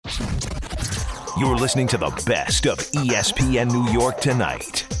You're listening to the best of ESPN New York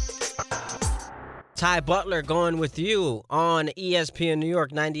tonight. Ty Butler going with you on ESPN New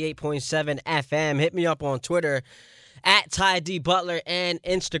York 98.7 FM. Hit me up on Twitter at Ty D. Butler and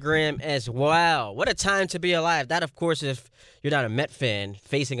Instagram as well. What a time to be alive. That, of course, if you're not a Met fan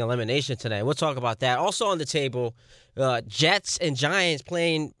facing elimination tonight. We'll talk about that. Also on the table, Jets and Giants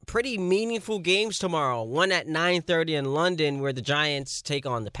playing pretty meaningful games tomorrow. One at 9:30 in London where the Giants take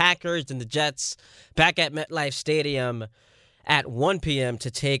on the Packers, and the Jets back at MetLife Stadium at 1 p.m.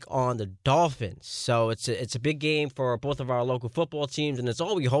 to take on the Dolphins. So it's a big game for both of our local football teams, and it's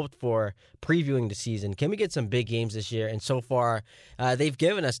all we hoped for previewing the season. Can we get some big games this year? And so far, they've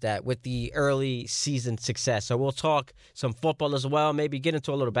given us that with the early season success. So we'll talk some football as well, maybe get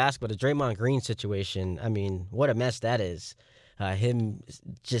into a little basketball. The Draymond Green situation, I mean, what a mess that is. Him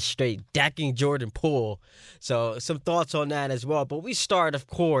just straight decking Jordan Poole. So some thoughts on that as well. But we start, of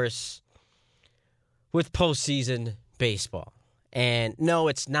course, with postseason baseball. And no,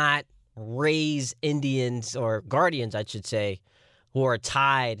 it's not Rays, Indians, or Guardians, I should say, who are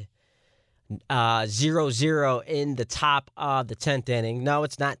tied 0-0 in the top of the 10th inning. No,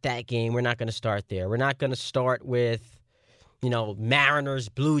 it's not that game. We're not going to start there. We're not going to start with, Mariners,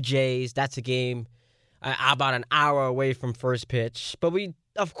 Blue Jays. That's a game about an hour away from first pitch. But we,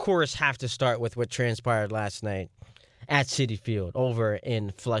 of course, have to start with what transpired last night at Citi Field over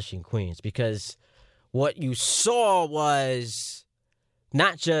in Flushing, Queens, because what you saw was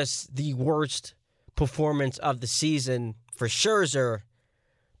not just the worst performance of the season for Scherzer,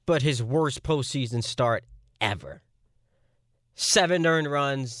 but his worst postseason start ever. 7 earned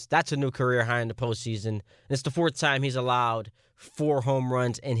runs. That's a new career high in the postseason. It's the 4th time he's allowed 4 home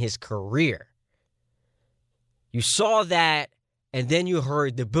runs in his career. You saw that, and then you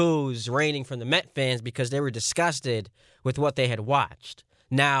heard the boos raining from the Met fans because they were disgusted with what they had watched.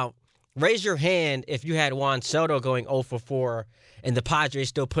 Now, raise your hand if you had Juan Soto going 0 for 4 and the Padres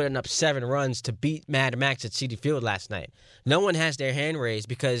still putting up 7 runs to beat Mad Max at Citi Field last night. No one has their hand raised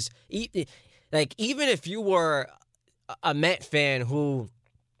because even if you were a Met fan who,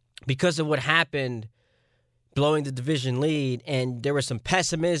 because of what happened, blowing the division lead, and there was some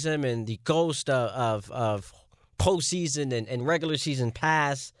pessimism and the ghost of postseason and regular season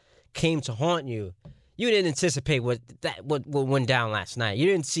pass came to haunt you, you didn't anticipate what went down last night. You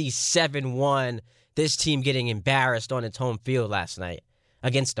didn't see 7-1, this team getting embarrassed on its home field last night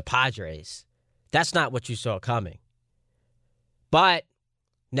against the Padres. That's not what you saw coming. But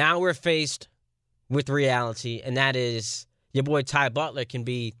now we're faced with reality, and that is your boy Ty Butler can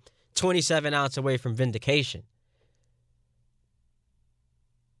be 27 outs away from vindication.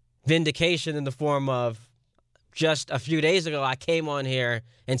 Vindication in the form of just a few days ago, I came on here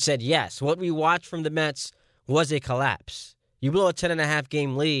and said, yes, what we watched from the Mets was a collapse. You blow a 10.5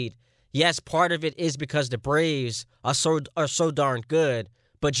 game lead. Yes, part of it is because the Braves are so darn good,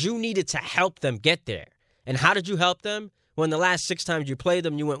 but you needed to help them get there. And how did you help them? When the last 6 times you played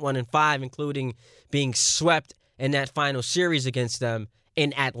them, you went 1-5, including being swept in that final series against them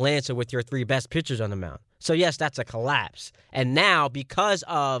in Atlanta with your 3 best pitchers on the mound. So yes, that's a collapse. And now, because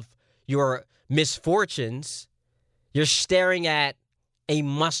of your misfortunes, you're staring at a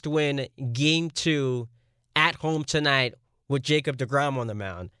must-win Game 2 at home tonight with Jacob deGrom on the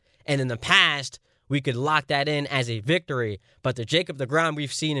mound. And in the past, we could lock that in as a victory. But the Jacob deGrom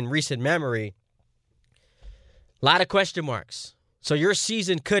we've seen in recent memory, a lot of question marks. So your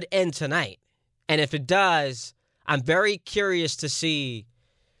season could end tonight. And if it does, I'm very curious to see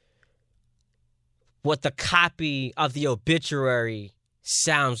what the copy of the obituary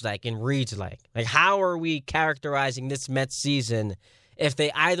sounds like and reads like. Like, how are we characterizing this Mets season if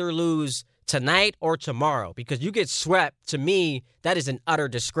they either lose tonight or tomorrow? Because you get swept, to me, that is an utter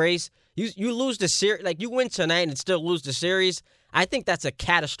disgrace. You lose the series, like you win tonight and still lose the series. I think that's a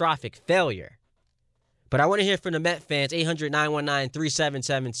catastrophic failure. But I want to hear from the Met fans,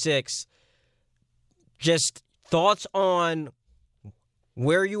 800-919-3776. Just thoughts on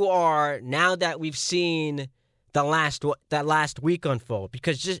where you are now that we've seen that last week unfold.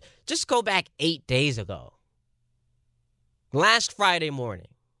 Because just go back 8 days ago. Last Friday morning.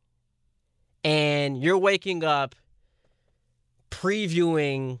 And you're waking up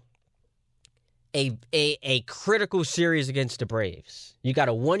previewing a critical series against the Braves. You got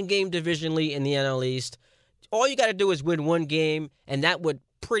a 1-game division lead in the NL East. All you got to do is win 1 game, and that would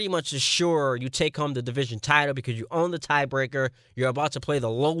pretty much assure you take home the division title because you own the tiebreaker. You're about to play the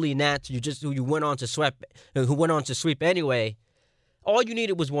lowly Nats, who went on to sweep anyway. All you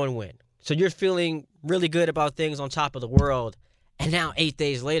needed was 1 win. So you're feeling really good about things on top of the world. And now 8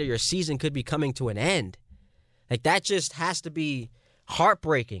 days later, your season could be coming to an end. Like, that just has to be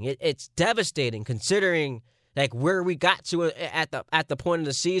heartbreaking. It's devastating considering like where we got to at the point of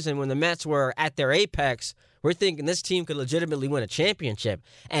the season when the Mets were at their apex. We're thinking this team could legitimately win a championship.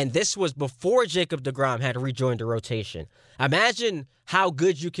 And this was before Jacob deGrom had rejoined the rotation. Imagine how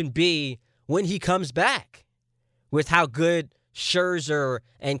good you can be when he comes back with how good Scherzer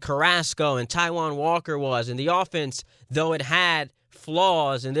and Carrasco and Taijuan Walker was. And the offense, though it had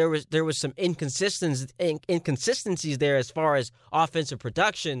flaws and there was some inconsistencies there as far as offensive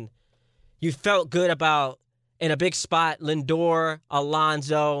production, you felt good about, in a big spot, Lindor,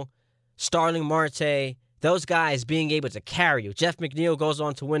 Alonso, Starling Marte, those guys being able to carry you. Jeff McNeil goes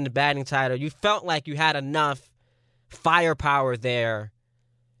on to win the batting title. You felt like you had enough firepower there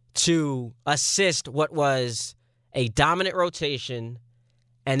to assist what was a dominant rotation,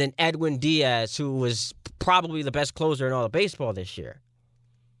 and then Edwin Diaz, who was probably the best closer in all of baseball this year.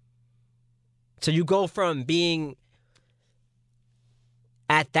 So you go from being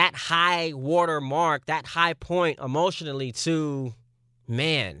at that high water mark, that high point emotionally to,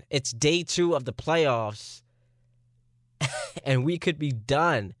 man, it's day 2 of the playoffs, and we could be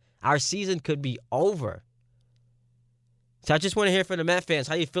done. Our season could be over. So I just want to hear from the Met fans.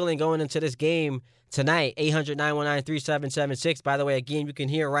 How you feeling going into this game tonight? 800-919-3776. By the way, a game you can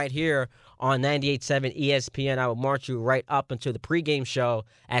hear right here on 98.7 ESPN. I will march you right up into the pregame show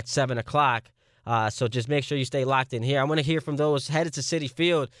at 7 o'clock. So just make sure you stay locked in here. I want to hear from those headed to Citi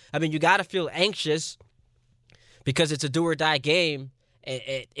Field. I mean, you got to feel anxious because it's a do-or-die game.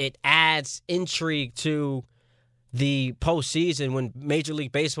 It adds intrigue to the postseason when Major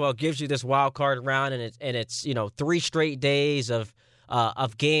League Baseball gives you this wild card round, and it's 3 straight days of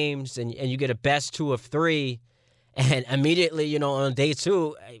games, and you get a best 2 of 3, and immediately on day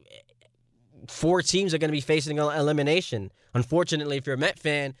 2, 4 teams are going to be facing elimination. Unfortunately, if you're a Met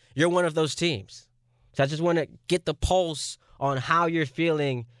fan, you're one of those teams. So I just want to get the pulse on how you're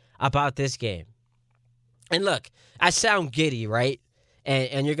feeling about this game. And look, I sound giddy, right?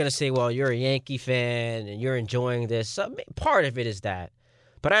 And you're going to say, well, you're a Yankee fan and you're enjoying this. So part of it is that.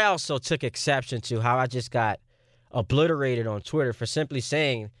 But I also took exception to how I just got obliterated on Twitter for simply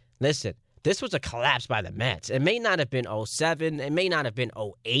saying, listen, this was a collapse by the Mets. It may not have been 07. It may not have been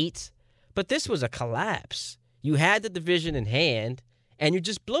 08. But this was a collapse. You had the division in hand, and you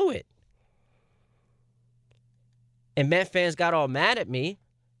just blew it. And Met fans got all mad at me.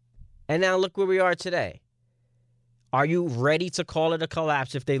 And now look where we are today. Are you ready to call it a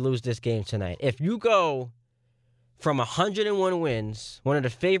collapse if they lose this game tonight? If you go from 101 wins, one of the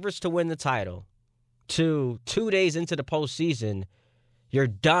favorites to win the title, to 2 days into the postseason, you're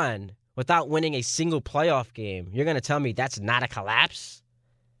done without winning a single playoff game. You're going to tell me that's not a collapse?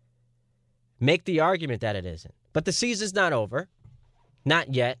 Make the argument that it isn't. But the season's not over.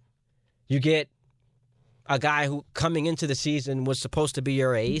 Not yet. You get a guy who coming into the season was supposed to be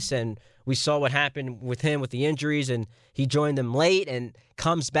your ace, and we saw what happened with him with the injuries, and he joined them late and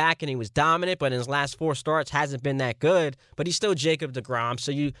comes back and he was dominant, but in his last 4 starts hasn't been that good. But he's still Jacob deGrom,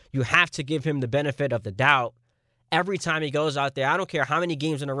 so you have to give him the benefit of the doubt. Every time he goes out there, I don't care how many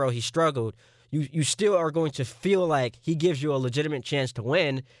games in a row he struggled, you still are going to feel like he gives you a legitimate chance to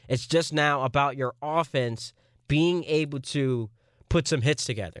win. It's just now about your offense being able to put some hits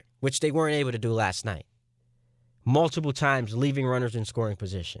together, which they weren't able to do last night. Multiple times leaving runners in scoring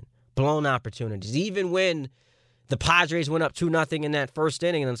position. Blown opportunities. Even when the Padres went up 2-0 in that first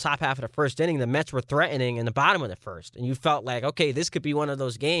inning, in the top half of the first inning, the Mets were threatening in the bottom of the first. And you felt like, okay, this could be one of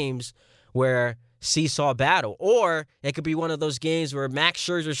those games where seesaw battle. Or it could be one of those games where Max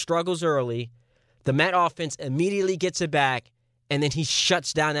Scherzer struggles early, the Met offense immediately gets it back, and then he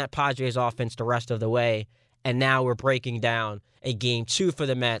shuts down that Padres offense the rest of the way. And now we're breaking down a game 2 for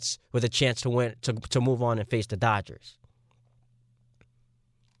the Mets with a chance to win, to move on and face the Dodgers.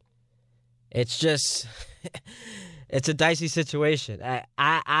 It's just, it's a dicey situation.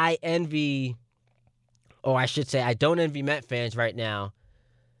 I envy, or I should say I don't envy Met fans right now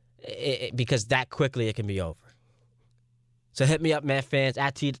because that quickly it can be over. So hit me up, Met fans,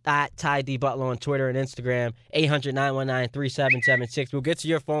 at Ty D Butler on Twitter and Instagram, 800-919-3776. We'll get to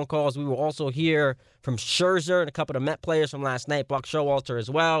your phone calls. We will also hear from Scherzer and a couple of Met players from last night, Buck Showalter as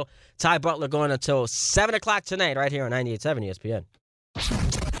well. Ty Butler going until 7 o'clock tonight right here on 98.7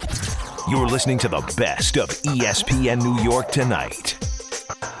 ESPN. You're listening to the best of ESPN New York tonight.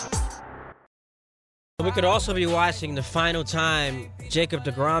 We could also be watching the final time Jacob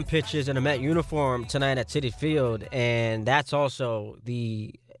deGrom pitches in a Met uniform tonight at Citi Field, and that's also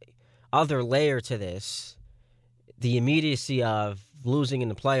the other layer to this, the immediacy of losing in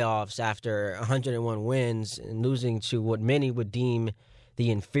the playoffs after 101 wins and losing to what many would deem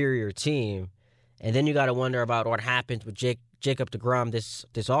the inferior team. And then you got to wonder about what happens with Jacob deGrom this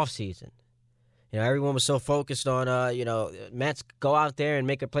offseason. Everyone was so focused on, Mets go out there and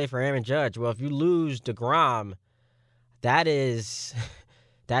make a play for Aaron Judge. Well, if you lose deGrom, that's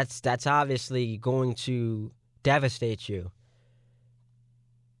obviously going to devastate you.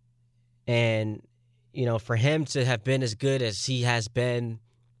 And, for him to have been as good as he has been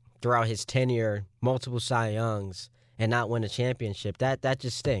throughout his tenure, multiple Cy Youngs, and not win a championship, that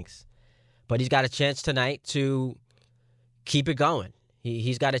just stinks. But he's got a chance tonight to keep it going.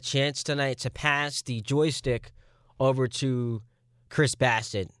 He's got a chance tonight to pass the joystick over to Chris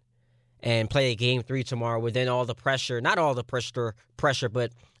Bassett and play a Game 3 tomorrow within all the pressure. Not all the pressure,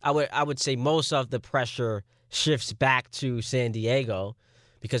 but I would say most of the pressure shifts back to San Diego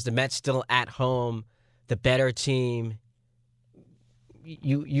because the Mets still at home, the better team.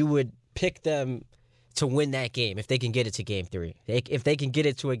 You would pick them to win that game if they can get it to Game 3. If they can get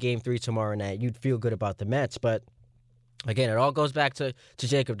it to a Game 3 tomorrow night, you'd feel good about the Mets, but again, it all goes back to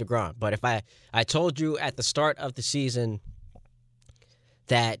Jacob deGrom. But if I told you at the start of the season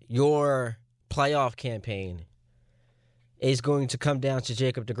that your playoff campaign is going to come down to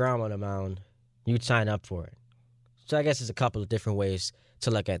Jacob deGrom on the mound, you'd sign up for it. So I guess there's a couple of different ways to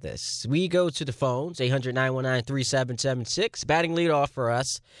look at this. We go to the phones, 800-919-3776. Batting leadoff for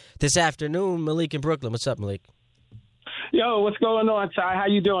us this afternoon, Malik in Brooklyn. What's up, Malik? Yo, what's going on, Ty? How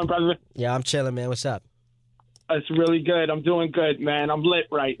you doing, brother? Yeah, I'm chilling, man. What's up? It's really good. I'm doing good, man. I'm lit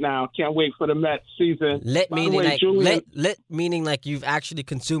right now. Can't wait for the Mets season. Lit meaning like you've actually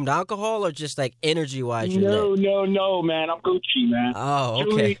consumed alcohol, or just like energy-wise? No, man. I'm Gucci, man. Oh,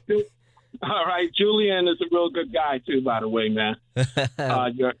 okay. All right. Julian is a real good guy too, by the way, man.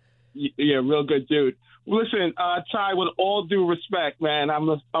 You're a real good dude. Listen, Ty, with all due respect, man, I'm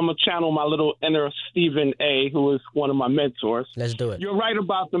gonna channel my little inner Stephen A., who is one of my mentors. Let's do it. You're right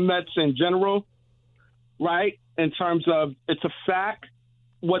about the Mets in general. Right, in terms of it's a fact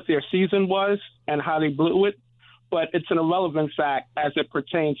what their season was and how they blew it, but it's an irrelevant fact as it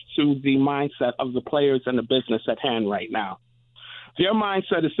pertains to the mindset of the players and the business at hand right now. Their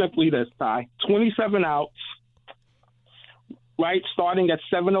mindset is simply this, Ty: 27 outs, right, starting at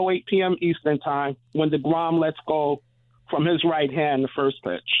 7:08 p.m. Eastern time when deGrom lets go from his right hand the first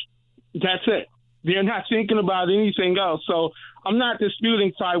pitch. That's it. They're not thinking about anything else. So I'm not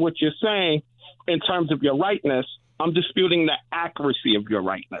disputing, Ty, what you're saying in terms of your rightness. I'm disputing the accuracy of your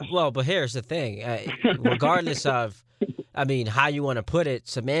rightness. Well, but here's the thing. Regardless of, how you want to put it,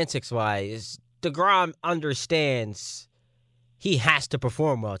 semantics-wise, deGrom understands he has to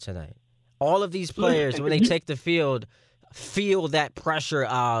perform well tonight. All of these players, when they take the field, feel that pressure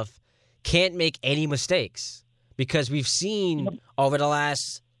of can't make any mistakes. Because we've seen over the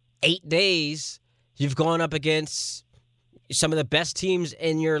last 8 days, you've gone up against some of the best teams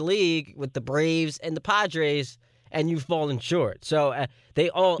in your league with the Braves and the Padres, and you've fallen short. So they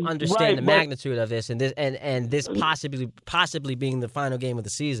all understand the magnitude of this, and this possibly being the final game of the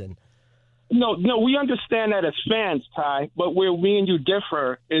season. No, we understand that as fans, Ty. But where we and you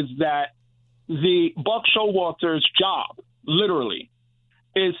differ is that the Buck Showalter's job, literally,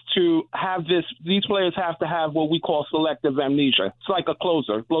 is to have this. These players have to have what we call selective amnesia. It's like a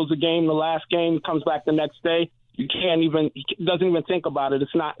closer. Blows a game, the last game, comes back the next day. He doesn't even think about it.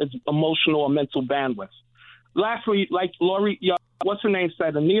 It's emotional or mental bandwidth. Lastly, like Lori, what's her name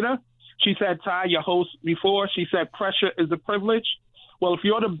said, Anita? She said, Ty, your host before, she said, pressure is a privilege. Well, if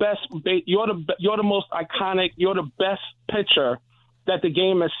you're the best, you're the most iconic, you're the best pitcher that the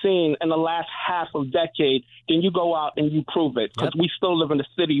game has seen in the last half of decade, then you go out and you prove it. Because we still live in a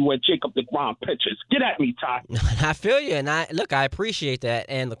city where Jacob deGrom pitches. Get at me, Ty. I feel you, and I appreciate that.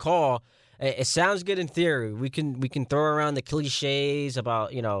 And the call, it sounds good in theory. We can throw around the cliches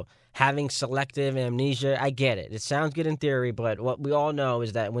about, having selective amnesia. I get it. It sounds good in theory, but what we all know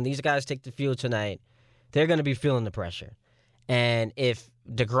is that when these guys take the field tonight, they're going to be feeling the pressure. And if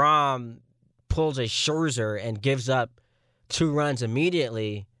deGrom pulls a Scherzer and gives up 2 runs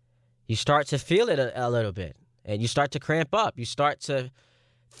immediately, you start to feel it a little bit. And you start to cramp up. You start to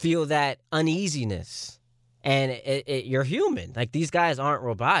feel that uneasiness. And you're human. Like, these guys aren't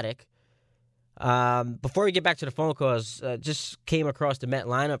robotic. Before we get back to the phone calls, just came across the Met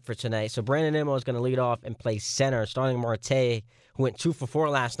lineup for tonight. So Brandon Nimmo is going to lead off and play center, starting Marte, who went 2 for 4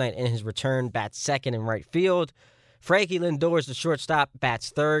 last night in his return, bats second in right field. Frankie Lindor is the shortstop,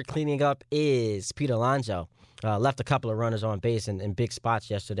 bats third. Cleaning up is Pete Alonso. Left a couple of runners on base in big spots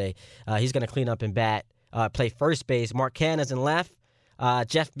yesterday. He's going to clean up and play first base. Mark Canha's in left.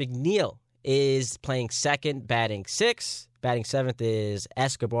 Jeff McNeil is playing second, batting sixth. Batting seventh is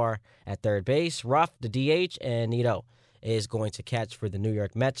Escobar at third base. Ruff, the DH, and Nito is going to catch for the New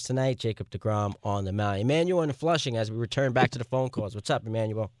York Mets tonight. Jacob deGrom on the mound. Emmanuel in Flushing as we return back to the phone calls. What's up,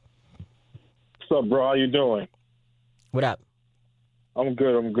 Emmanuel? What's up, bro? How you doing? What up? I'm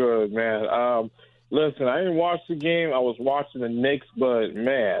good, man. Listen, I didn't watch the game. I was watching the Knicks, but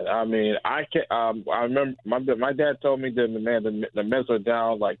man, I mean, I remember my dad told me that the Mets are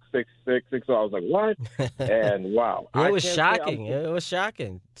down like 6-6. So I was like, what? And wow, It was shocking. It was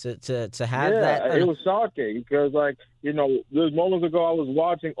shocking to have that. Yeah, it was shocking because those moments ago I was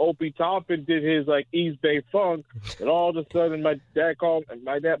watching Opie Toppin did his East Bay Funk, and all of a sudden my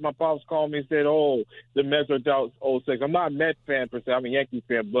pops called me and said, "Oh, the Mets are down 0-6." I'm not a Mets fan per se. I'm a Yankee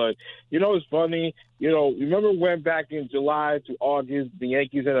fan, but it's funny. Remember when back in July to August the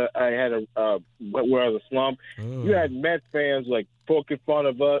Yankees were at a slump? You had Mets fans poking fun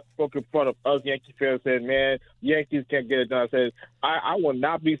of us Yankee fans, saying, "Man, Yankees can't get it done." I said, I will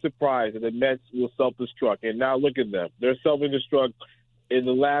not be surprised if the Mets will self-destruct. And now look at them. They're self-destruct. In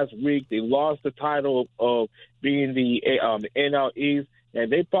the last week, they lost the title of being the NL East,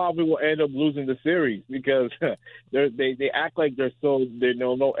 and they probably will end up losing the series because they act like they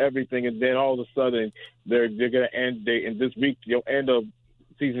know everything, and then all of a sudden they're going to end. In this week, they'll end up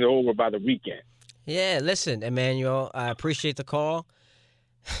season over by the weekend. Yeah, listen, Emmanuel, I appreciate the call.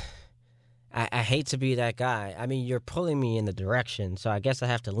 I hate to be that guy. I mean, you're pulling me in the direction, so I guess I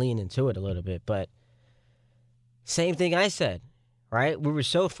have to lean into it a little bit. But same thing I said, right? We were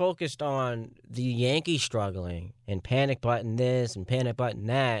so focused on the Yankees struggling and panic button this and panic button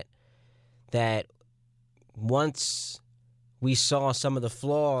that once we saw some of the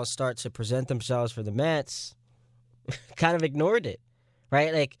flaws start to present themselves for the Mets, kind of ignored it,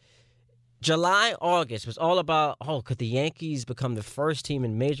 right? July, August was all about, could the Yankees become the first team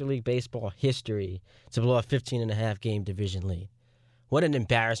in Major League Baseball history to blow a 15.5-game division lead? What an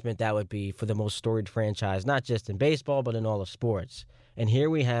embarrassment that would be for the most storied franchise, not just in baseball, but in all of sports. And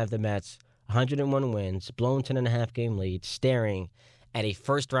here we have the Mets, 101 wins, blown 10.5-game lead, staring at a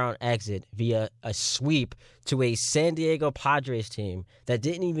first-round exit via a sweep to a San Diego Padres team that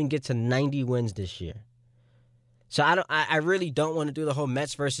didn't even get to 90 wins this year. So I really don't want to do the whole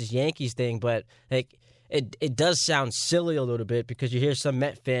Mets versus Yankees thing, but it does sound silly a little bit because you hear some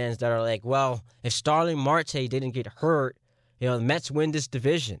Met fans that are like, well, if Starling Marte didn't get hurt, the Mets win this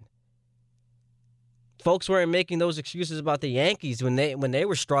division. Folks weren't making those excuses about the Yankees when they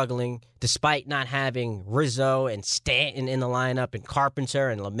were struggling, despite not having Rizzo and Stanton in the lineup and Carpenter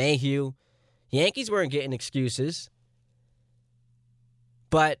and LeMahieu. The Yankees weren't getting excuses.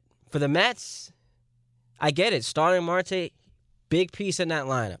 But for the Mets, I get it. Starling Marte, big piece in that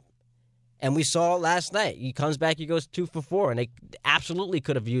lineup. And we saw last night. He comes back, he goes 2 for 4, and they absolutely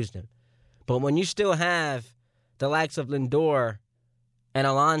could have used him. But when you still have the likes of Lindor and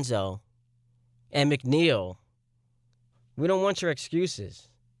Alonso and McNeil, we don't want your excuses.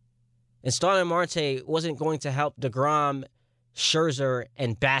 And Starling Marte wasn't going to help deGrom, Scherzer,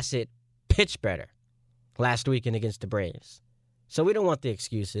 and Bassett pitch better last weekend against the Braves. So we don't want the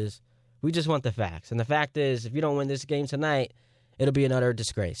excuses. We just want the facts. And the fact is, if you don't win this game tonight, it'll be another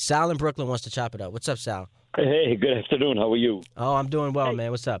disgrace. Sal in Brooklyn wants to chop it up. What's up, Sal? Hey, good afternoon. How are you? Oh, I'm doing well,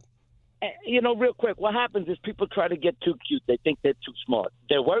 man. What's up? Real quick, what happens is people try to get too cute. They think they're too smart.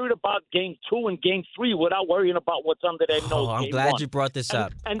 They're worried about Game 2 and Game 3 without worrying about what's under their nose. I'm glad you brought this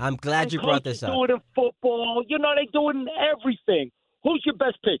up. I'm glad you brought this up. They do it in football. They do it in everything. Who's your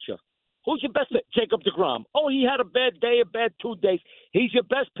best pitcher? Who's your best pitcher? Jacob deGrom. Oh, he had a bad day, a bad 2 days. He's your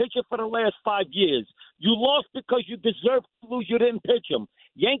best pitcher for the last 5 years. You lost because you deserved to lose. You didn't pitch him.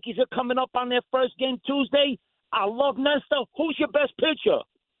 Yankees are coming up on their first game Tuesday. I love Nestor. Who's your best pitcher?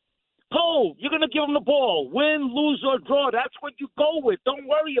 Oh, you're going to give him the ball. Win, lose, or draw. That's what you go with. Don't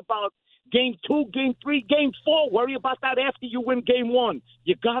worry about Game 2, Game 3, Game 4. Worry about that after you win Game 1.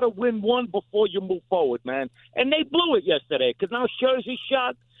 You got to win one before you move forward, man. And they blew it yesterday because now Scherzer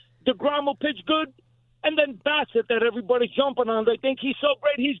shot. deGrom will pitch good. And then Bassett that everybody's jumping on. They think he's so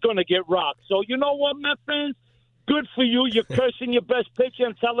great he's going to get rocked. So you know what, Met fans? Good for you. You're cursing your best pitcher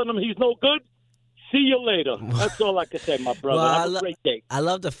and telling him he's no good. See you later. That's all I can say, my brother. Well, Have a great day. I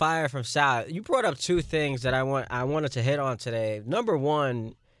love the fire from Sal. You brought up two things that I wanted to hit on today. Number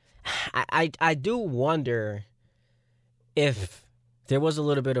one, I do wonder if there was a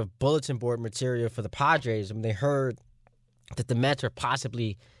little bit of bulletin board material for the Padres when they heard that the Mets are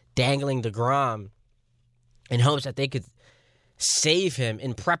possibly dangling deGrom in hopes that they could save him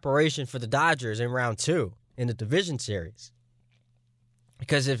in preparation for the Dodgers in round 2 in the division series.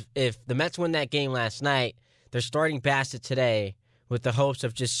 Because if the Mets win that game last night, they're starting Bassett today with the hopes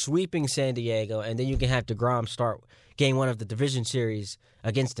of just sweeping San Diego, and then you can have deGrom start game 1 of the division series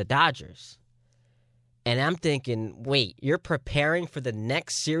against the Dodgers. And I'm thinking, wait, you're preparing for the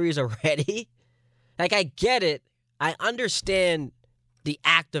next series already? Like, I get it. I understand the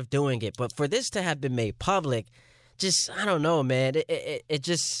act of doing it. But for this to have been made public, just, I don't know, man. It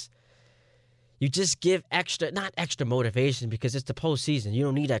just, you just give extra, not extra motivation because it's the postseason. You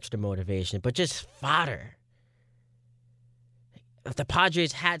don't need extra motivation, but just fodder. If the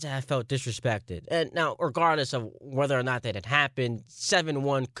Padres had to have felt disrespected. And now, regardless of whether or not that had happened,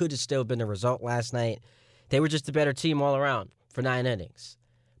 7-1 could have still been the result last night. They were just a better team all around for 9 innings.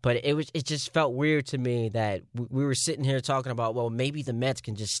 But it just felt weird to me that we were sitting here talking about, well, maybe the Mets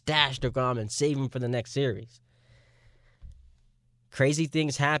can just stash DeGrom and save him for the next series. Crazy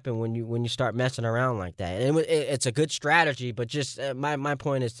things happen when you start messing around like that. And it's a good strategy, but just my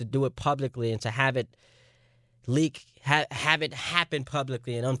point is to do it publicly and to have it leak, have it happen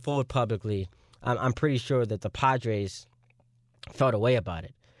publicly and unfold publicly. I'm pretty sure that the Padres felt a way about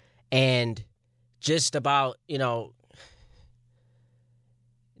it. And just about,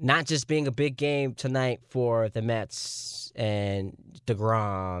 not just being a big game tonight for the Mets and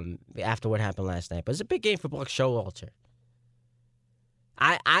DeGrom after what happened last night, but it's a big game for Buck Showalter.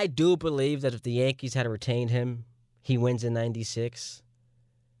 I do believe that if the Yankees had retained him, he wins in 96.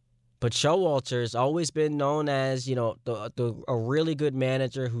 But Showalter has always been known as, a really good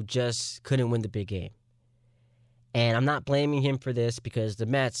manager who just couldn't win the big game. And I'm not blaming him for this because the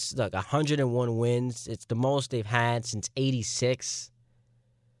Mets, 101 wins. It's the most they've had since 86.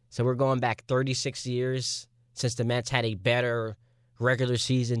 So we're going back 36 years since the Mets had a better regular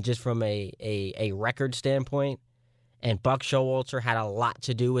season just from a record standpoint. And Buck Showalter had a lot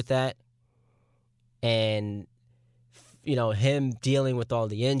to do with that. And, him dealing with all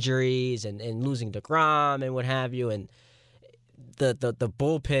the injuries and losing DeGrom and what have you. And the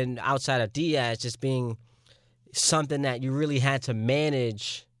bullpen outside of Diaz just being something that you really had to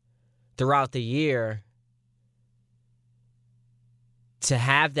manage throughout the year. To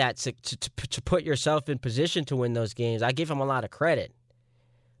have that, to put yourself in position to win those games, I give him a lot of credit.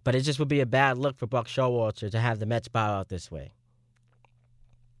 But it just would be a bad look for Buck Showalter to have the Mets bow out this way.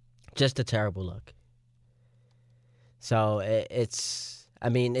 Just a terrible look. So it's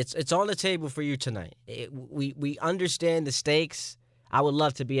on the table for you tonight. We understand the stakes. I would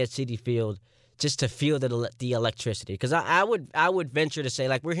love to be at Citi Field just to feel the electricity. Because I would venture to say,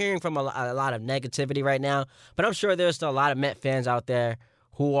 we're hearing from a lot of negativity right now, but I'm sure there's still a lot of Met fans out there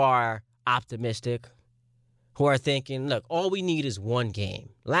who are optimistic, who are thinking, look, all we need is one game.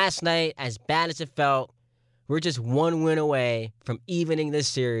 Last night, as bad as it felt, we're just one win away from evening this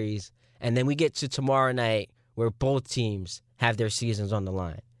series, and then we get to tomorrow night where both teams have their seasons on the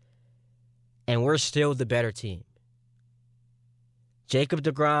line. And we're still the better team. Jacob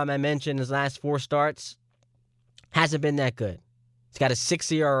DeGrom, I mentioned his last 4 starts, hasn't been that good. He's got a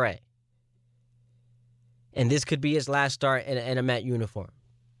 6 ERA. And this could be his last start in a Met uniform.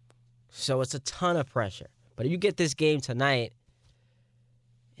 So it's a ton of pressure. But if you get this game tonight,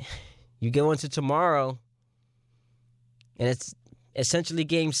 you go into tomorrow, and it's essentially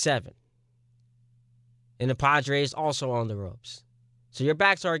Game 7. And the Padres also on the ropes. So your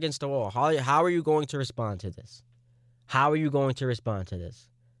backs are against the wall. How are you going to respond to this? How are you going to respond to this?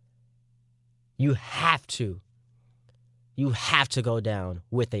 You have to. You have to go down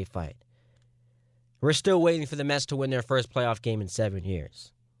with a fight. We're still waiting for the Mets to win their first playoff game in 7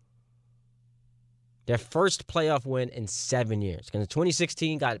 years. Their first playoff win in 7 years. Because in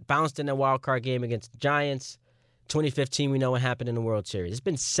 2016, got bounced in a wild card game against the Giants. 2015, we know what happened in the World Series. It's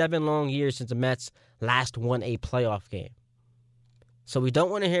been 7 long years since the Mets last won a playoff game. So we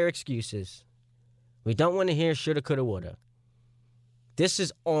don't want to hear excuses. We don't want to hear shoulda, coulda, woulda. This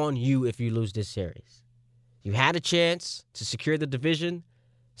is on you if you lose this series. You had a chance to secure the division,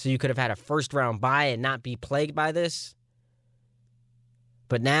 so you could have had a first-round bye and not be plagued by this.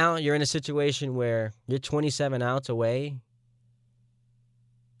 But now you're in a situation where you're 27 outs away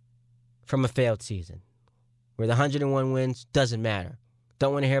from a failed season, where the 101 wins doesn't matter.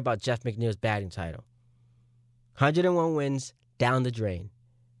 Don't want to hear about Jeff McNeil's batting title. 101 wins down the drain.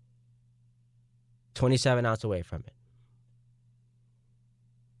 27 outs away from it.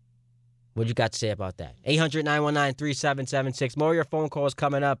 What you got to say about that? 800-919-3776. More of your phone calls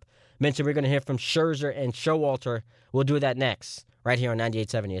coming up. Mentioned we're going to hear from Scherzer and Showalter. We'll do that next, right here on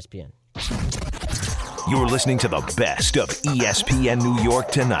 98.7 ESPN. You're listening to the best of ESPN New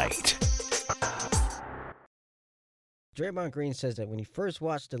York tonight. Draymond Green says that when he first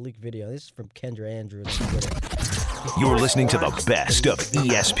watched the leaked video, this is from Kendra Andrews on Twitter. You're listening to the best of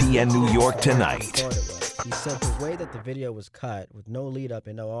ESPN New York tonight. He said the way that the video was cut, with no lead up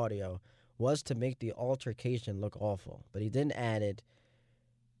and no audio, was to make the altercation look awful. But he then added,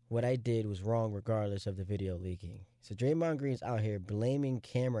 what I did was wrong regardless of the video leaking. So Draymond Green's out here blaming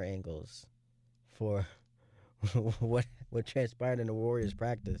camera angles for what transpired in the Warriors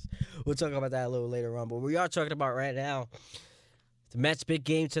practice. We'll talk about that a little later on. But we are talking about right now, the Mets' big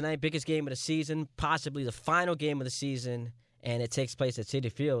game tonight, biggest game of the season, possibly the final game of the season, and it takes place at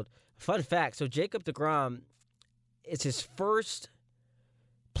Citi Field. Fun fact, so Jacob deGrom, it's his first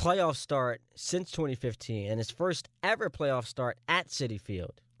playoff start since 2015 and his first ever playoff start at Citi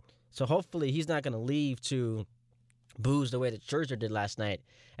Field. So hopefully he's not going to leave to booze the way that Scherzer did last night.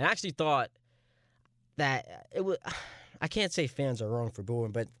 And I actually thought that it was, I can't say fans are wrong for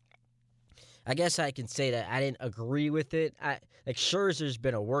booing, but I guess I can say that I didn't agree with it. Like Scherzer's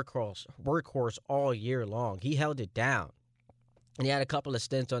been a workhorse all year long. He held it down. And he had a couple of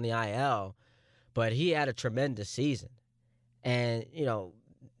stints on the IL, but he had a tremendous season. And, you know,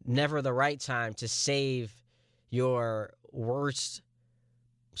 never the right time to save your worst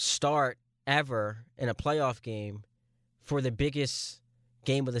start ever in a playoff game for the biggest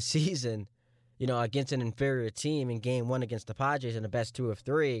game of the season, you know, against an inferior team in game one against the Padres in the best 2 of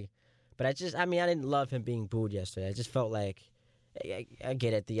 3. But I didn't love him being booed yesterday. I just felt like, I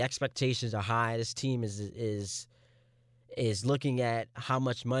get it. The expectations are high. This team is looking at how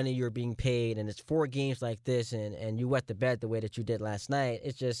much money you're being paid, and it's 4 games like this, and you wet the bed the way that you did last night.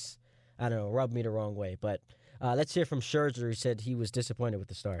 It's just, I don't know, rubbed me the wrong way. But let's hear from Scherzer, who said he was disappointed with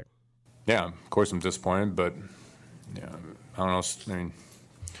the start. Yeah, of course I'm disappointed, but yeah, I don't know. I mean,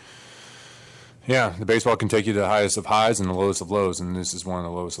 yeah, the baseball can take you to the highest of highs and the lowest of lows, and this is one of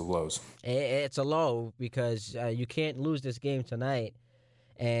the lowest of lows. It's a low because you can't lose this game tonight,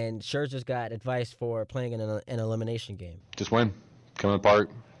 and Scherzer's got advice for playing in an elimination game. Just win. Come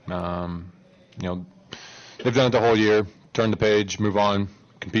apart. You know, they've done it the whole year. Turn the page, move on,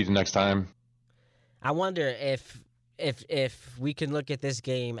 compete the next time. I wonder if we can look at this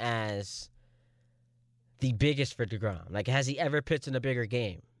game as the biggest for DeGrom. Like, has he ever pitched in a bigger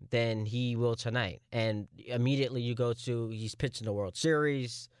game than he will tonight? And immediately you go to, he's pitched in the World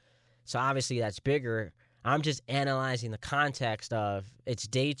Series, so obviously that's bigger. I'm just analyzing the context of it's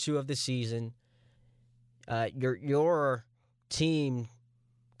day 2 of the season. Your team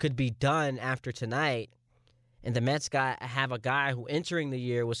could be done after tonight, and the Mets have a guy who entering the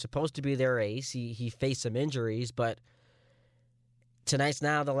year was supposed to be their ace. He faced some injuries, but tonight's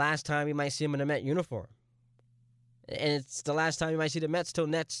now the last time you might see him in a Met uniform. And it's the last time you might see the Mets till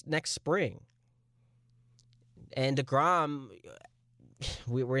next spring. And DeGrom,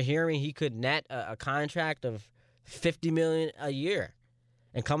 we're hearing he could net a contract of $50 million a year.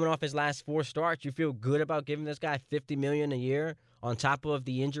 And coming off his last 4 starts, you feel good about giving this guy $50 million a year on top of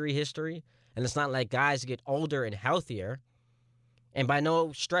the injury history. And it's not like guys get older and healthier. And by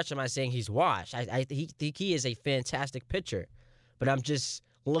no stretch am I saying he's washed. I think he is a fantastic pitcher. But I'm just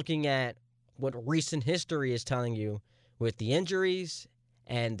looking at what recent history is telling you with the injuries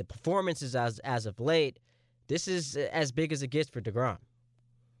and the performances as of late. This is as big as it gets for DeGrom.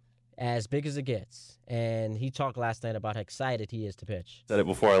 As big as it gets. And he talked last night about how excited he is to pitch. Said it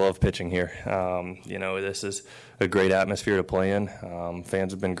before, I love pitching here. You know, this is a great atmosphere to play in.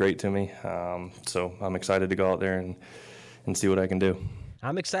 Fans have been great to me. So I'm excited to go out there and see what I can do.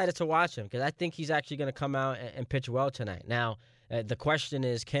 I'm excited to watch him because I think he's actually going to come out and pitch well tonight. Now, the question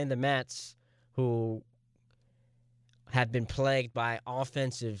is, can the Mets, who have been plagued by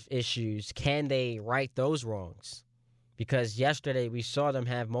offensive issues, can they right those wrongs? Because yesterday we saw them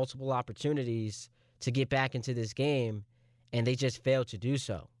have multiple opportunities to get back into this game, and they just failed to do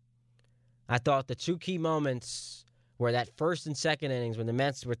so. I thought the 2 key moments were that first and second innings when the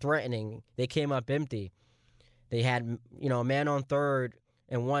Mets were threatening, they came up empty. They had, you know, a man on third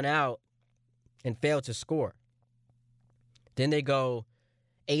and 1 out and failed to score. Then they go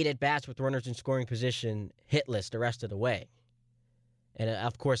 8 at-bats with runners in scoring position, hitless the rest of the way. And,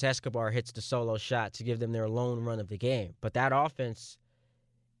 of course, Escobar hits the solo shot to give them their lone run of the game. But that offense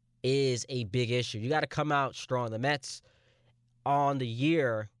is a big issue. You got to come out strong. The Mets on the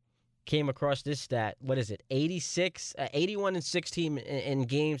year came across this stat. What is it? 81-16 in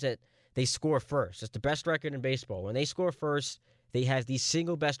games that they score first. It's the best record in baseball. When they score first, they have the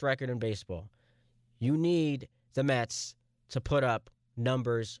single best record in baseball. You need the Mets to put up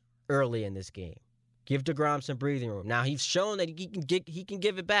numbers early in this game. Give DeGrom some breathing room. Now, he's shown that he can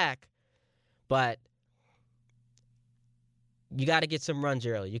give it back, but you got to get some runs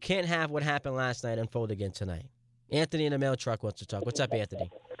early. You can't have what happened last night unfold again tonight. Anthony in the mail truck wants to talk. What's up, Anthony?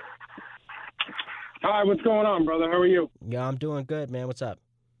 Hi, what's going on, brother? How are you? Yeah, I'm doing good, man. What's up?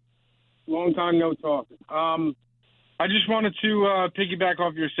 Long time no talk. I just wanted to piggyback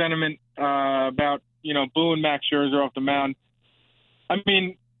off your sentiment about, booing Max Scherzer off the mound. I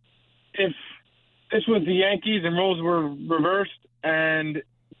mean, if this was the Yankees and roles were reversed and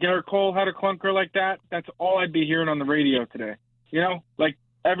Garrett Cole had a clunker like that, that's all I'd be hearing on the radio today. Like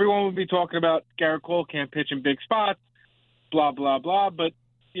everyone would be talking about Garrett Cole can't pitch in big spots, blah, blah, blah. But,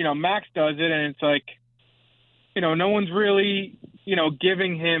 Max does it, and it's like, no one's really,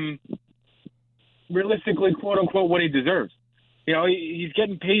 giving him realistically, quote unquote, what he deserves. He's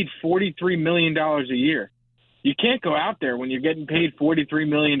getting paid $43 million a year. You can't go out there when you're getting paid $43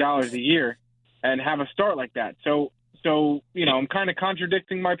 million a year and have a start like that. So I'm kind of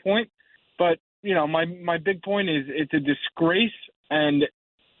contradicting my point, but my big point is it's a disgrace, and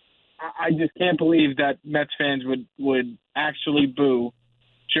I just can't believe that Mets fans would actually boo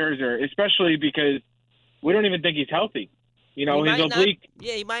Scherzer, especially because we don't even think he's healthy. His oblique.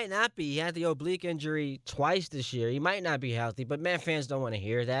 He might not be. He had the oblique injury twice this year. He might not be healthy, but Met fans don't want to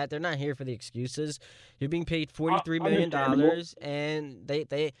hear that. They're not here for the excuses. You're being paid $43 million, and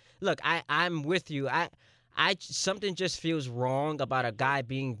they look. I'm with you. Something just feels wrong about a guy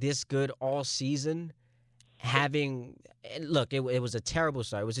being this good all season. It was a terrible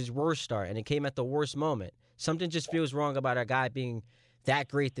start. It was his worst start, and it came at the worst moment. Something just feels wrong about a guy being that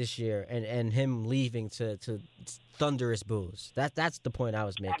great this year and him leaving to thunderous boos. That's the point I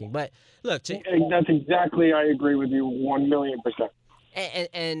was making. But look, that's exactly. I agree with you 1,000,000%.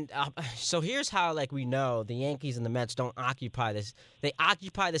 And so here's how we know the Yankees and the Mets don't occupy this. They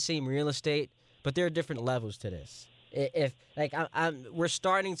occupy the same real estate, but there are different levels to this. If we're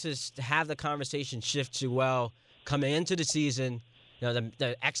starting to have the conversation shift to coming into the season,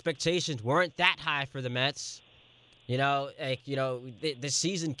 the expectations weren't that high for the Mets. The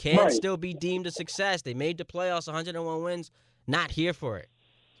season can still be deemed a success. They made the playoffs, 101 wins. Not here for it,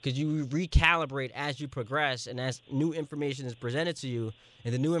 because you recalibrate as you progress and as new information is presented to you.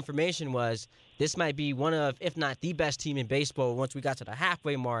 And the new information was this might be one of, if not the best team in baseball once we got to the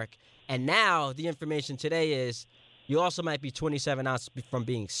halfway mark. And now the information today is you also might be 27 outs from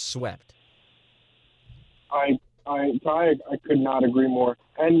being swept. I could not agree more.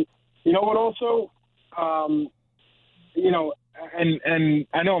 And you know what? Also, and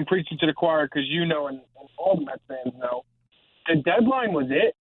I know I'm preaching to the choir because and all the Mets fans know, the deadline was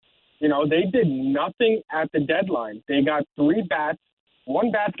it. They did nothing at the deadline. They got 3 bats.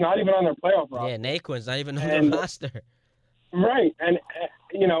 1 bat's not even on their playoff roster. Yeah, Naquin's not even on their roster. Right, and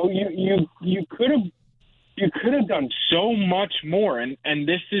you could have done so much more, and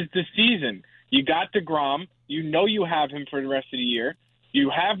this is the season. You got DeGrom. You have him for the rest of the year. You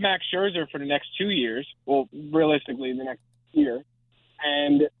have Max Scherzer for the next 2 years. Well, realistically, the next year,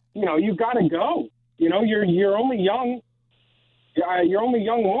 and you got to go. You're only young. You're only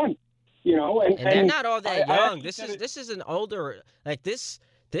young one. And they're not all that young. This is an older this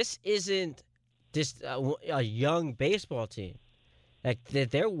isn't just a young baseball team.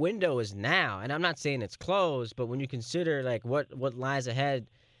 Their window is now, and I'm not saying it's closed, but when you consider what lies ahead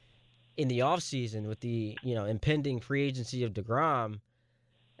in the offseason with the impending free agency of DeGrom,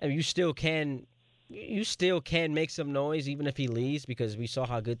 I mean, you still can make some noise even if he leaves, because we saw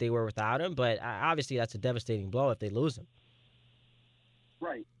how good they were without him. But obviously, that's a devastating blow if they lose him.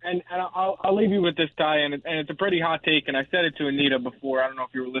 Right, and I'll leave you with this, Ty, and it's a pretty hot take, and I said it to Anita before. I don't know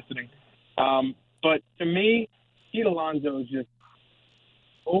if you were listening, but to me, Pete Alonso is just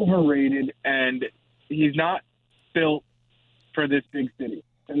overrated, and he's not built for this big city,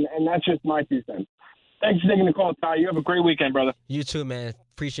 and that's just my 2 cents. Thanks for taking the call, Ty. You have a great weekend, brother. You too, man.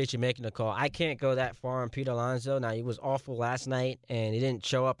 Appreciate you making the call. I can't go that far on Pete Alonso. Now, he was awful last night, and he didn't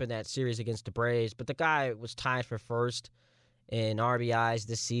show up in that series against the Braves, but the guy was tied for first in RBIs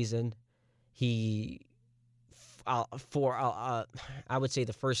this season. He, I would say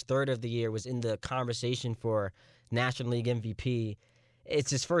the first third of the year was in the conversation for National League MVP.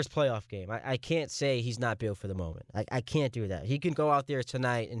 It's his first playoff game. I can't say he's not built for the moment. I can't do that. He can go out there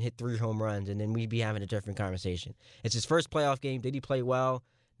tonight and hit 3 home runs, and then we'd be having a different conversation. It's his first playoff game. Did he play well?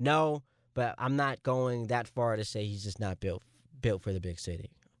 No, but I'm not going that far to say he's just not built for the big city.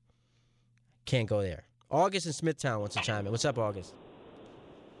 Can't go there. August in Smithtown wants to chime in. What's up, August?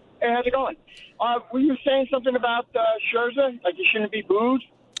 Hey, how's it going? Were you saying something about Scherzer? Like he shouldn't be booed?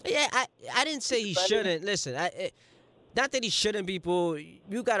 Yeah, I didn't say he shouldn't. Listen, not that he shouldn't be booed.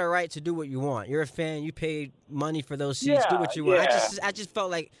 You got a right to do what you want. You're a fan. You paid money for those seats. Do what you want. I just felt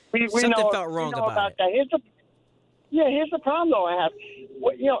like something felt wrong about it. That. Here's the problem, though, I have.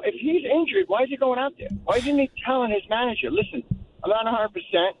 If he's injured, why is he going out there? Why isn't he telling his manager, listen, I'm not 100%.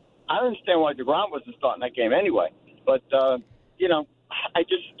 I don't understand why DeGrom wasn't starting that game anyway. But, that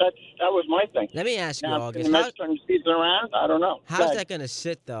was my thing. Let me ask you, August. Can the Mets turn the season around? I don't know. How's that going to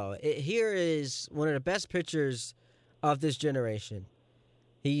sit, though? Here is one of the best pitchers of this generation.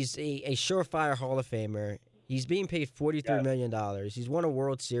 He's a surefire Hall of Famer. He's being paid $43 million. He's won a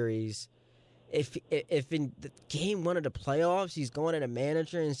World Series. If in the game one of the playoffs, he's going at a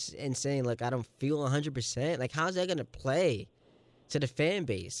manager and saying, look, I don't feel 100%, like, how's that going to play to the fan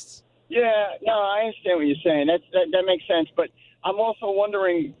base? Yeah, no, I understand what you're saying. That makes sense. But I'm also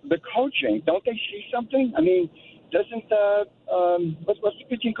wondering, the coaching, don't they see something? I mean, doesn't what's the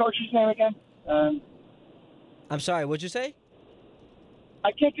pitching coach's name again? I'm sorry, what'd you say?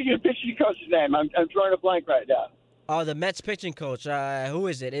 I can't think of the pitching coach's name. I'm drawing a blank right now. Oh, the Mets pitching coach. Who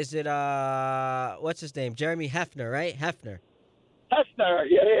is it? Is it what's his name? Jeremy Hefner, right? Hefner.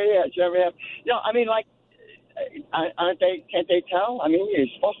 Yeah. Jeremy Hefner. Yeah, I mean, like, aren't they? Can't they tell? I mean, you're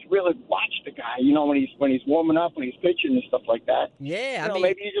supposed to really watch the guy. You know, when he's warming up, when he's pitching and stuff like that. Yeah, I mean,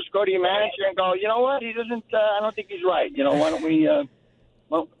 maybe you just go to your manager and go, you know what? He doesn't. I don't think he's right. You know, why don't we?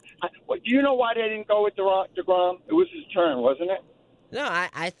 Do you know why they didn't go with DeGrom? It was his turn, wasn't it? No,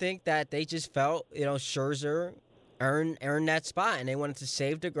 I think that they just felt, Scherzer earned that spot, and they wanted to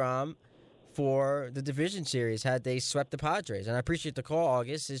save DeGrom for the division series had they swept the Padres. And I appreciate the call,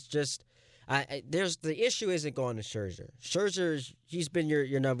 August. It's just the issue isn't going to Scherzer. He's been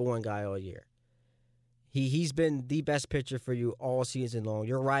your number one guy all year. He's been the best pitcher for you all season long.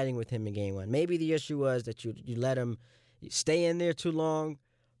 You're riding with him in game one. Maybe the issue was that you let him stay in there too long.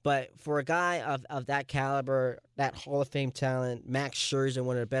 But for a guy of that caliber, that Hall of Fame talent, Max Scherzer,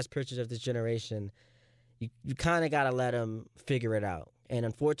 one of the best pitchers of this generation, you kind of got to let him figure it out. And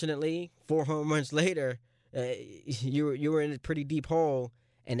unfortunately, 4 home runs later, you were in a pretty deep hole,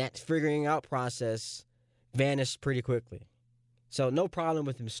 and that figuring out process vanished pretty quickly. So no problem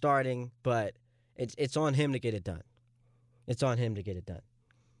with him starting, but it's on him to get it done. It's on him to get it done.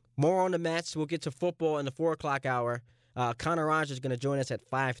 More on the Mets. We'll get to football in the 4 o'clock hour. Connor Rogers is going to join us at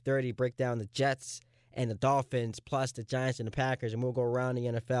 5:30, break down the Jets and the Dolphins, plus the Giants and the Packers, and we'll go around the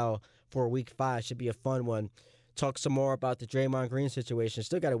NFL for Week 5. Should be a fun one. Talk some more about the Draymond Green situation.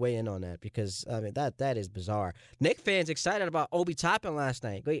 Still got to weigh in on that because, I mean, that is bizarre. Knick fans excited about Obi Toppin last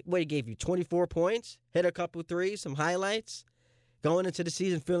night. What, he gave you 24 points, hit a couple threes, some highlights. Going into the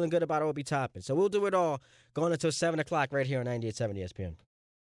season feeling good about Obi Toppin. So we'll do it all going until 7 o'clock right here on 98.7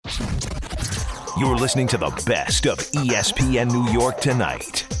 ESPN. You're listening to the best of ESPN New York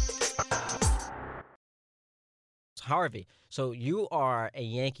tonight. Harvey, so you are a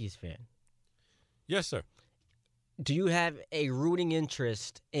Yankees fan. Yes, sir. Do you have a rooting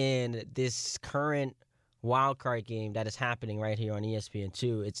interest in this current wild card game that is happening right here on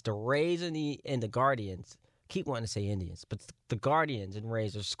ESPN2? It's the Rays and the Guardians. Keep wanting to say Indians, but the Guardians and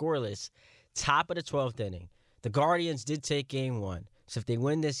Rays are scoreless, top of the 12th inning. The Guardians did take game 1. So if they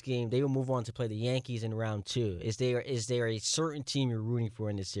win this game, they will move on to play the Yankees in round 2. Is there a certain team you're rooting for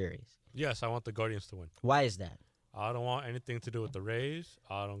in this series? Yes, I want the Guardians to win. Why is that? I don't want anything to do with the Rays.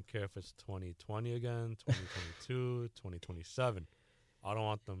 I don't care if it's 2020 again, 2022, 2027. I don't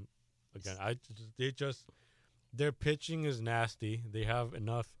want them again. Their pitching is nasty. They have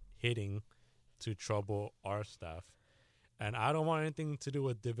enough hitting to trouble our staff. And I don't want anything to do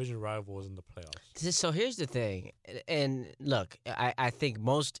with division rivals in the playoffs. So here's the thing. And look, I think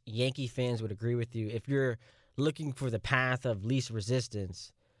most Yankee fans would agree with you. If you're looking for the path of least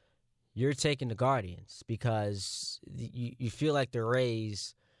resistance, you're taking the Guardians because you feel like the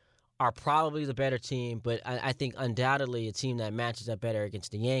Rays are probably the better team, but I think undoubtedly a team that matches up better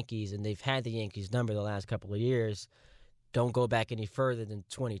against the Yankees, and they've had the Yankees number the last couple of years. Don't go back any further than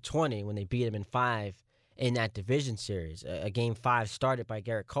 2020 when they beat them in 5 in that division series. A game 5 started by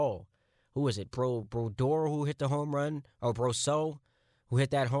Garrett Cole. Who was it? Brodeur who hit the home run, or Brousseau who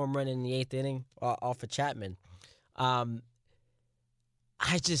hit that home run in the 8th inning off of Chapman.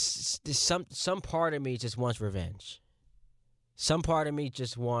 Some part of me just wants revenge. Some part of me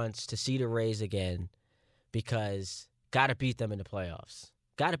just wants to see the Rays again because got to beat them in the playoffs.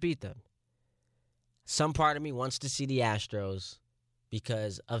 Got to beat them. Some part of me wants to see the Astros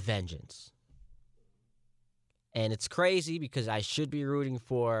because of vengeance. And it's crazy because I should be rooting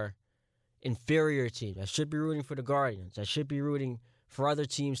for inferior teams. I should be rooting for the Guardians. I should be rooting for other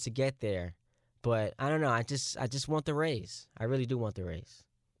teams to get there. But I don't know. I just want the Rays. I really do want the Rays.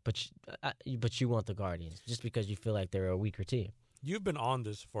 But you want the Guardians just because you feel like they're a weaker team. You've been on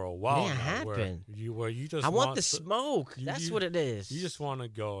this for a while. Yeah, I have been. I want the smoke. That's what it is. You just want to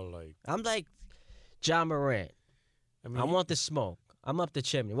go like. I'm like John Morant. I want the smoke. I'm up the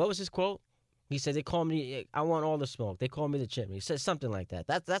chimney. What was his quote? He said, "They call me. I want all the smoke. They call me the chimney." He said something like that.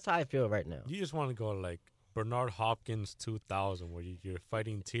 That's how I feel right now. You just want to go like Bernard Hopkins 2000, where you're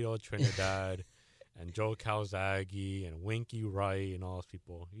fighting Tito Trinidad, and Joe Calzaghe and Winky Wright and all those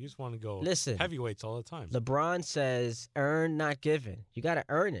people. You just want to go heavyweights all the time. LeBron says, earn, not given. You got to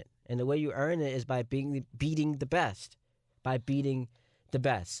earn it. And the way you earn it is by beating the best. By beating the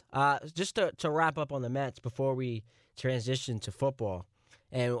best. Just to wrap up on the Mets before we transition to football,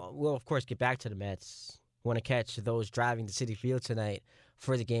 and we'll, of course, get back to the Mets. Want to catch those driving to Citi Field tonight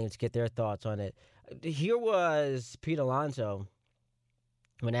for the game to get their thoughts on it. Here was Pete Alonso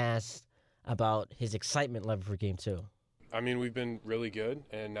when asked about his excitement level for Game 2. I mean, we've been really good,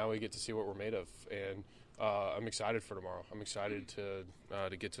 and now we get to see what we're made of. And I'm excited for tomorrow. I'm excited to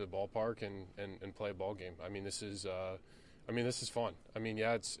get to the ballpark and play a ball game. I mean, this is fun. I mean,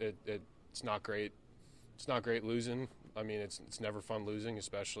 yeah, it's not great. It's not great losing. I mean, it's never fun losing,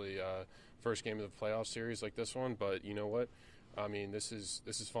 especially first game of the playoff series like this one. But you know what? I mean, this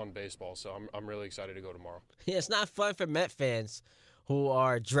is fun baseball. So I'm really excited to go tomorrow. Yeah, it's not fun for Met fans who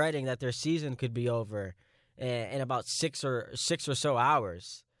are dreading that their season could be over in about six or so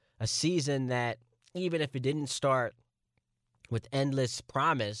hours. A season that, even if it didn't start with endless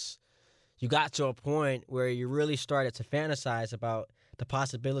promise, you got to a point where you really started to fantasize about the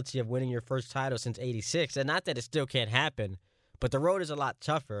possibility of winning your first title since '86. And not that it still can't happen, but the road is a lot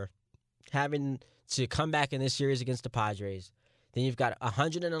tougher. Having to come back in this series against the Padres. Then you've got a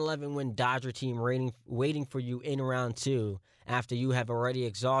 111-win Dodger team waiting for you in round 2 after you have already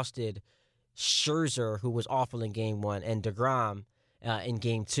exhausted Scherzer, who was awful in Game 1, and DeGrom in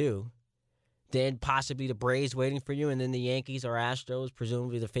Game 2. Then possibly the Braves waiting for you, and then the Yankees or Astros,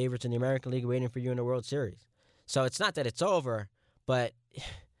 presumably the favorites in the American League, waiting for you in the World Series. So it's not that it's over, but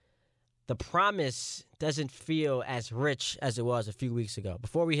the promise doesn't feel as rich as it was a few weeks ago.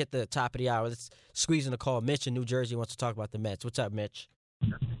 Before we hit the top of the hour, let's squeeze in a call. Mitch in New Jersey wants to talk about the Mets. What's up, Mitch?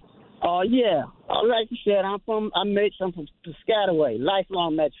 Yeah. Like you said, I'm Mitch. I'm from Piscataway,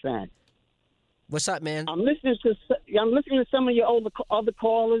 lifelong Mets fan. What's up, man? I'm listening to some of your other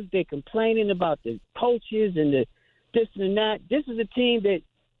callers. They're complaining about the coaches and the this and that. This is a team that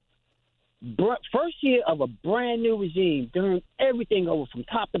first year of a brand new regime, doing everything over from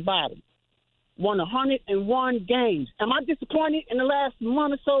top to bottom. Won 101 games. Am I disappointed in the last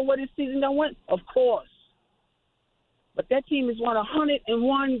month or so where this season done went? Of course. But that team has won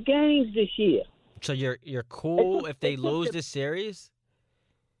 101 games this year. So you're cool if they lose this series?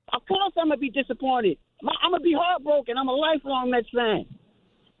 Of course I'm going to be disappointed. I'm going to be heartbroken. I'm a lifelong Mets fan.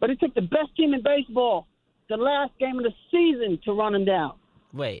 But it took the best team in baseball, the last game of the season, to run them down.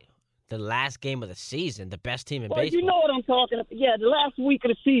 Wait, the last game of the season, the best team in well, baseball? You know what I'm talking about. Yeah, the last week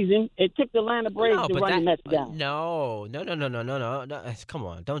of the season, it took the Atlanta Braves to run the Mets down. No. Come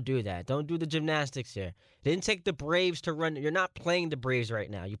on, don't do that. Don't do the gymnastics here. They didn't take the Braves to run. You're not playing the Braves right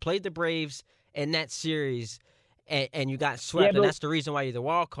now. You played the Braves in that series, and you got swept, and that's the reason why you're the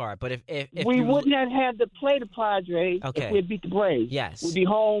wild card. But if we wouldn't have had to play the Padres if we had beat the Braves. Yes. We'd be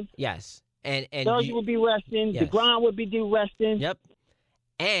home. Yes. And Dozier would be resting. Yes. DeGrom would be resting. Yep.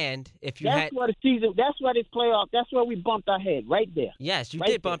 And if you that's why this playoff, that's where we bumped our head, right there. Yes, you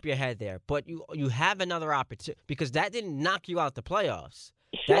did bump your head there, but you have another opportunity because that didn't knock you out the playoffs.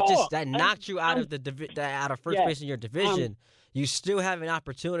 Sure. That knocked you out of out of first place in your division. You still have an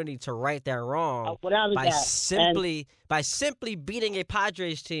opportunity to right that wrong by simply beating a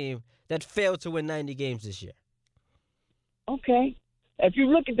Padres team that failed to win 90 games this year. Okay. If you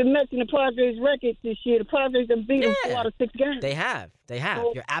look at the Mets and the Padres records this year, the Padres have beat them 4 out of 6 games. They have. So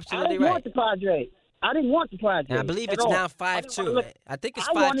You're absolutely right. I didn't want the Padres. And I believe it's now 5-2. I think it's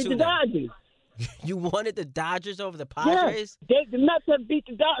 5-2. I wanted the Dodgers. You wanted the Dodgers over the Padres? Yes. The Mets have beat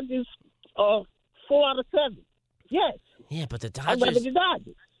the Dodgers 4 out of 7. Yes. Yeah, but the Dodgers. I'd rather the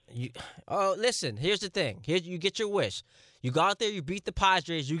Dodgers. Listen, here's the thing. You get your wish. You go out there, you beat the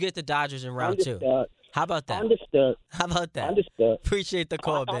Padres, you get the Dodgers in round 2. How about that? Understood. How about that? Understood. Appreciate the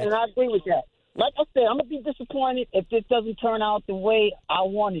call, man. And I agree with that. Like I said, I'm going to be disappointed if this doesn't turn out the way I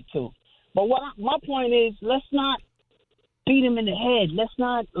want it to. But my point is, let's not beat him in the head. Let's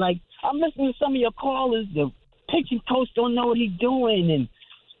not, I'm listening to some of your callers. The pitching coach don't know what he's doing, and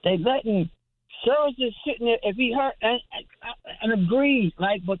they letting Scherzer sitting there if he hurt and agrees.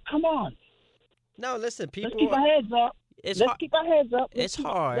 But come on. No, listen, people. Let's keep our heads up. Let's keep our heads up. It's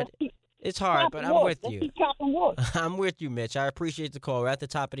hard. It's hard, but I'm with you. I'm with you, Mitch. I appreciate the call. We're at the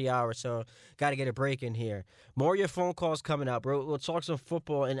top of the hour, so got to get a break in here. More of your phone calls coming up. We'll talk some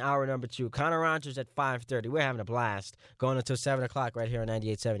football in hour number 2. Connor Rogers at 5:30. We're having a blast going until 7 o'clock right here on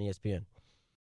 98.7 ESPN.